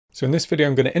So in this video,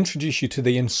 I'm going to introduce you to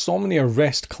the Insomnia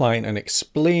REST client and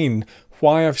explain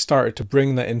why I've started to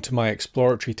bring that into my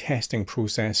exploratory testing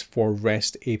process for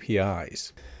REST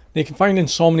APIs. Now you can find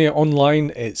Insomnia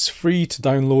online. It's free to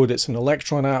download. It's an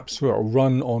Electron app, so it'll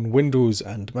run on Windows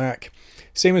and Mac.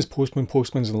 Same as Postman.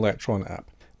 Postman's an Electron app.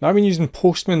 Now I've been using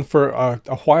Postman for a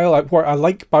while. What I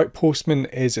like about Postman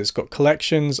is it's got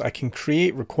collections. I can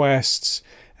create requests.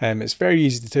 It's very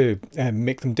easy to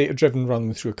make them data-driven, run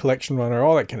them through a collection runner,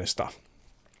 all that kind of stuff.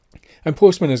 And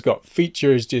Postman has got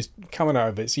features just coming out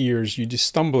of its ears. You just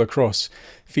stumble across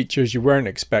features you weren't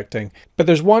expecting. But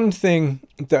there's one thing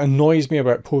that annoys me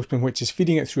about Postman, which is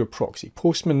feeding it through a proxy.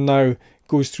 Postman now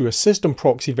goes through a system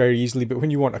proxy very easily, but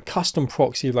when you want a custom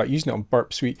proxy, like using it on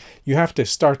Burp Suite, you have to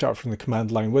start out from the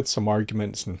command line with some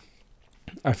arguments, and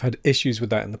I've had issues with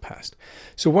that in the past.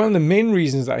 So one of the main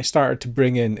reasons that I started to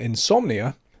bring in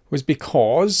Insomnia was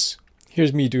because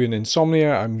here's me doing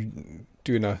Insomnia. I'm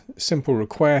doing a simple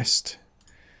request.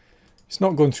 It's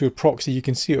not going through a proxy. You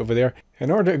can see it over there.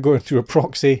 In order to go through a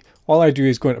proxy, all I do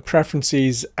is go into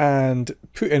preferences and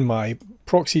put in my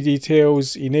proxy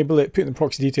details, enable it, put in the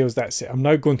proxy details. That's it. I'm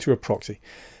now going through a proxy.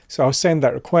 So I'll send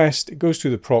that request. It goes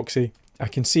through the proxy. I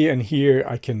can see it in here.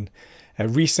 I can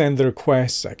resend the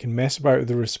requests. I can mess about with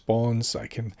the response. I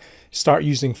can start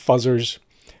using fuzzers.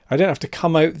 I don't have to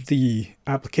come out the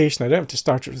application. I don't have to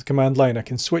start it with the command line. I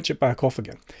can switch it back off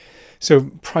again.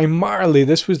 So primarily,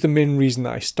 this was the main reason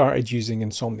that I started using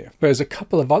Insomnia. But there's a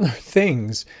couple of other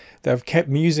things that have kept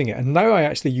me using it. And now I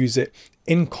actually use it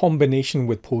in combination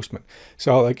with Postman.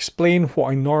 So I'll explain what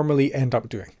I normally end up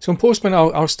doing. So in Postman,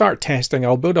 I'll start testing.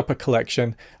 I'll build up a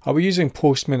collection. I'll be using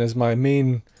Postman as my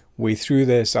main way through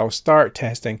this. I'll start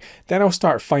testing. Then I'll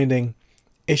start finding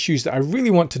issues that I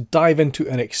really want to dive into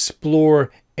and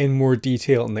explore in more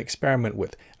detail and experiment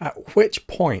with, at which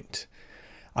point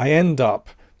I end up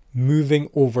moving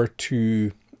over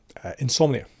to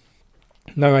Insomnia.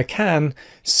 Now I can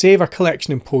save a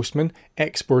collection in Postman,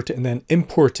 export it, and then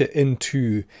import it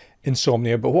into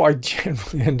Insomnia, but what I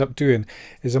generally end up doing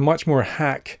is a much more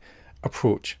hack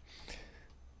approach.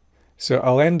 So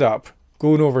I'll end up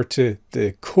going over to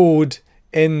the code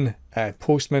in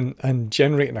Postman and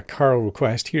generating a curl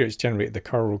request. Here it's generated the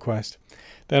curl request.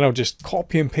 Then I'll just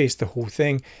copy and paste the whole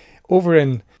thing. Over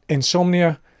in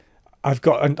Insomnia,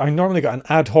 I normally got an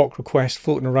ad hoc request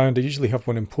floating around. I usually have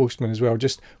one in Postman as well,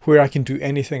 just where I can do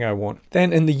anything I want.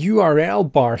 Then in the URL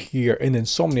bar here in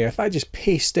Insomnia, if I just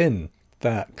paste in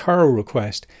that curl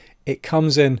request, it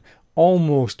comes in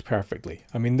almost perfectly.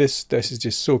 I mean, this is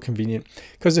just so convenient.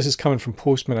 Because this is coming from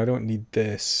Postman, I don't need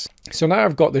this. So now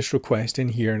I've got this request in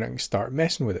here and I can start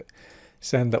messing with it.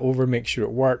 Send that over, make sure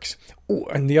it works. Oh,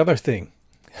 and the other thing.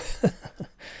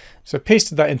 So I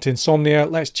pasted that into Insomnia.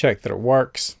 Let's check that it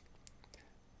works.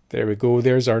 There we go.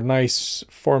 There's our nice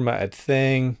formatted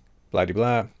thing. Blah, blah,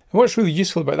 blah. And what's really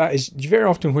useful about that is very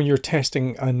often when you're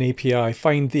testing an API,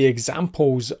 find the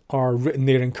examples are written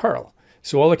there in curl.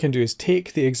 So all I can do is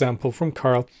take the example from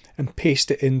curl and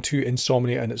paste it into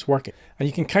Insomnia and it's working. And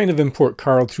you can kind of import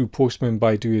curl through Postman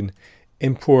by doing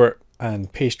import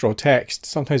and paste raw text.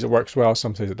 Sometimes it works well,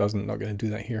 sometimes it doesn't. Not going to do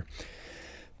that here.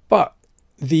 But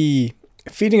the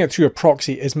feeding it through a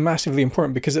proxy is massively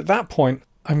important because at that point,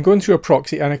 I'm going through a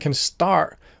proxy and I can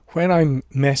start, when I'm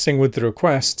messing with the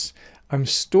requests, I'm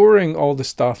storing all the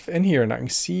stuff in here and I can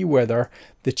see whether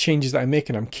the changes that I'm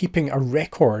making, I'm keeping a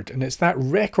record. And it's that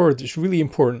record that's really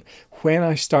important when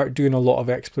I start doing a lot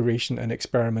of exploration and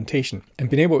experimentation. And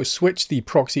being able to switch the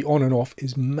proxy on and off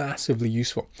is massively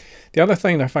useful. The other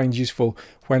thing I find useful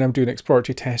when I'm doing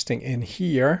exploratory testing in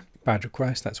here, bad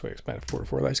request, that's why I expanded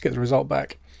 404. Let's get the result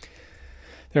back.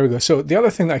 There we go. So the other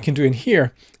thing that I can do in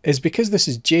here is because this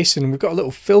is JSON, we've got a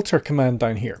little filter command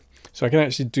down here. So I can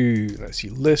actually do, let's see,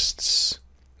 lists.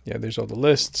 Yeah, there's all the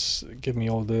lists. Give me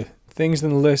all the things in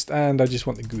the list and I just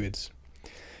want the goods.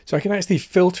 So I can actually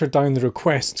filter down the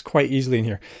requests quite easily in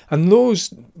here. And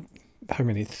those, how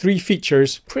many? 3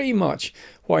 features, pretty much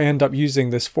what I end up using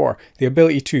this for. The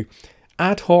ability to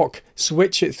ad hoc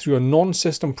switch it through a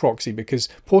non-system proxy, because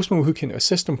Postman will hook into a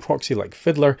system proxy like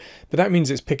Fiddler, but that means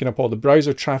it's picking up all the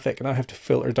browser traffic and I have to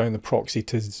filter down the proxy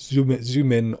to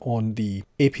zoom in on the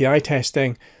API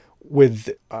testing. With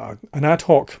an ad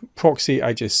hoc proxy,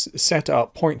 I just set it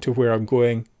up, point to where I'm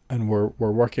going, and we're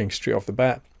working straight off the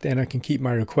bat. Then I can keep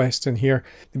my requests in here.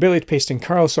 The ability to paste in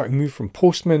curl so I can move from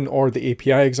Postman or the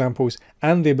API examples,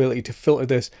 and the ability to filter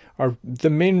this are the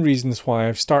main reasons why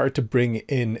I've started to bring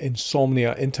in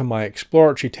Insomnia into my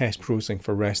exploratory test processing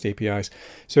for REST APIs.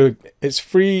 So it's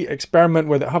free, experiment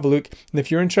with it, have a look. And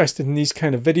if you're interested in these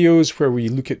kind of videos where we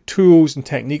look at tools and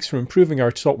techniques for improving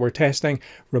our software testing,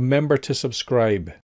 remember to subscribe.